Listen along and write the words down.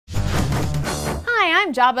Hi,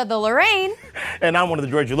 I'm Jabba the Lorraine. And I'm one of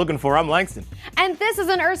the droids you're looking for. I'm Langston. And this is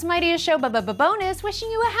an Earth's Mightiest Show bonus,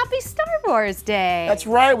 wishing you a happy Star Wars Day. That's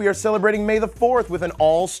right, we are celebrating May the 4th with an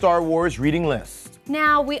all Star Wars reading list.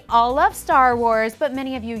 Now, we all love Star Wars, but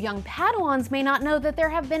many of you young Padawans may not know that there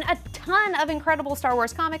have been a ton of incredible Star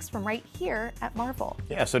Wars comics from right here at Marvel.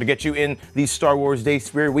 Yeah, so to get you in the Star Wars Day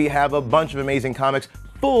spirit, we have a bunch of amazing comics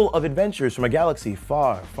full of adventures from a galaxy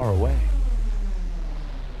far, far away.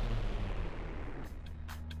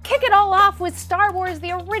 Kick it all off with Star Wars,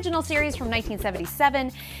 the original series from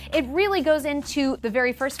 1977. It really goes into the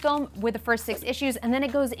very first film with the first 6 issues, and then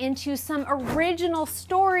it goes into some original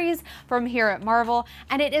stories from here at Marvel,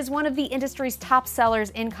 and it is one of the industry's top sellers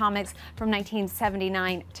in comics from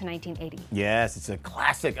 1979 to 1980. Yes, it's a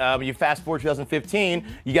classic. You fast forward 2015,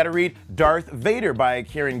 you got to read Darth Vader by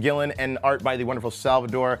Kieran Gillen and art by the wonderful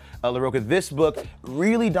Salvador Larroca. This book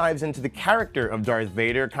really dives into the character of Darth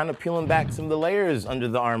Vader, kind of peeling back some of the layers under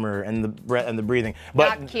the armor and the breathing.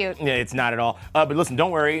 But not cute. Yeah, it's not at all. But listen,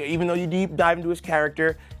 don't worry. Even though you deep dive into his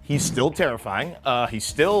character, he's still terrifying. He's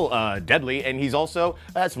still deadly, and he's also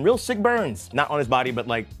has some real sick burns. Not on his body, but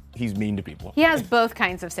like he's mean to people. He has both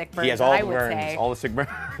kinds of sick burns. He has all I the would burns, say. all the sick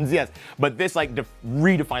burns. Yes, but this like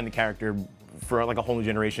redefined the character for like a whole new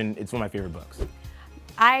generation. It's one of my favorite books.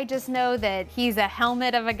 I just know that he's a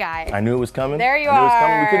helmet of a guy. I knew it was coming. There you I knew are. It was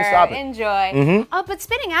coming. We couldn't stop it. Enjoy. But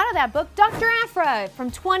spinning out of that book, Dr. Aphra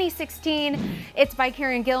from 2016. It's by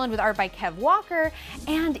Kieran Gillen with art by Kev Walker,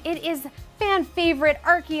 and it is fan favorite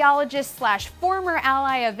archaeologist slash former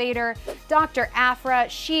ally of Vader, Dr. Aphra.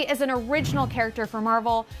 She is an original character for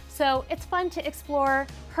Marvel, so it's fun to explore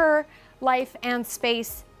her life and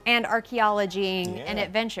space and archaeology and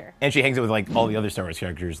adventure. And she hangs out with like all the other Star Wars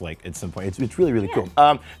characters like at some point. It's really, really cool.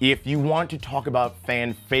 If you want to talk about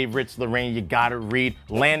fan favorites, Lorraine, you gotta read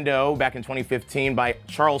Lando back in 2015 by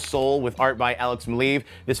Charles Soule with art by Alex Maleev.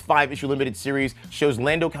 This 5-issue limited series shows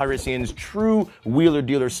Lando Calrissian's true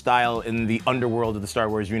wheeler-dealer style in the underworld of the Star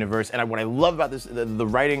Wars universe. And what I love about this, the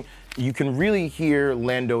writing, you can really hear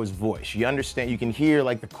Lando's voice. You understand, you can hear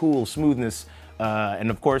like the cool smoothness and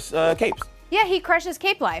of course, capes. Yeah, he crushes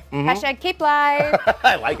cape life. Hashtag cape life.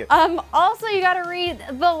 I like it. Also, you gotta read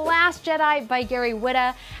The Last Jedi by Gary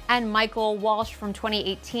Whitta and Michael Walsh from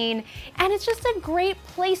 2018. And it's just a great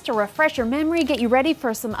place to refresh your memory, get you ready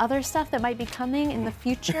for some other stuff that might be coming in the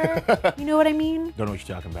future. You know what I mean? Don't know what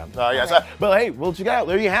you're talking about. Yes, but hey, well, check it out.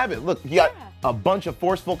 There you have it. Look, you got a bunch of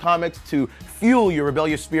forceful comics to fuel your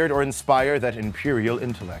rebellious spirit or inspire that imperial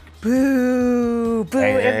intellect. Boo, boo,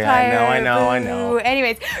 Empire. I know.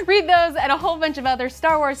 Anyways, read those and a whole bunch of other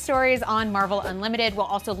Star Wars stories on Marvel Unlimited. We'll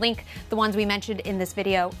also link the ones we mentioned in this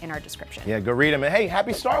video in our description. Yeah, go read them. And hey,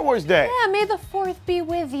 happy Star Wars Day. Yeah, may the 4th be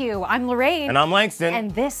with you. I'm Lorraine. And I'm Langston.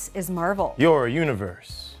 And this is Marvel. Your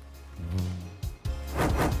universe.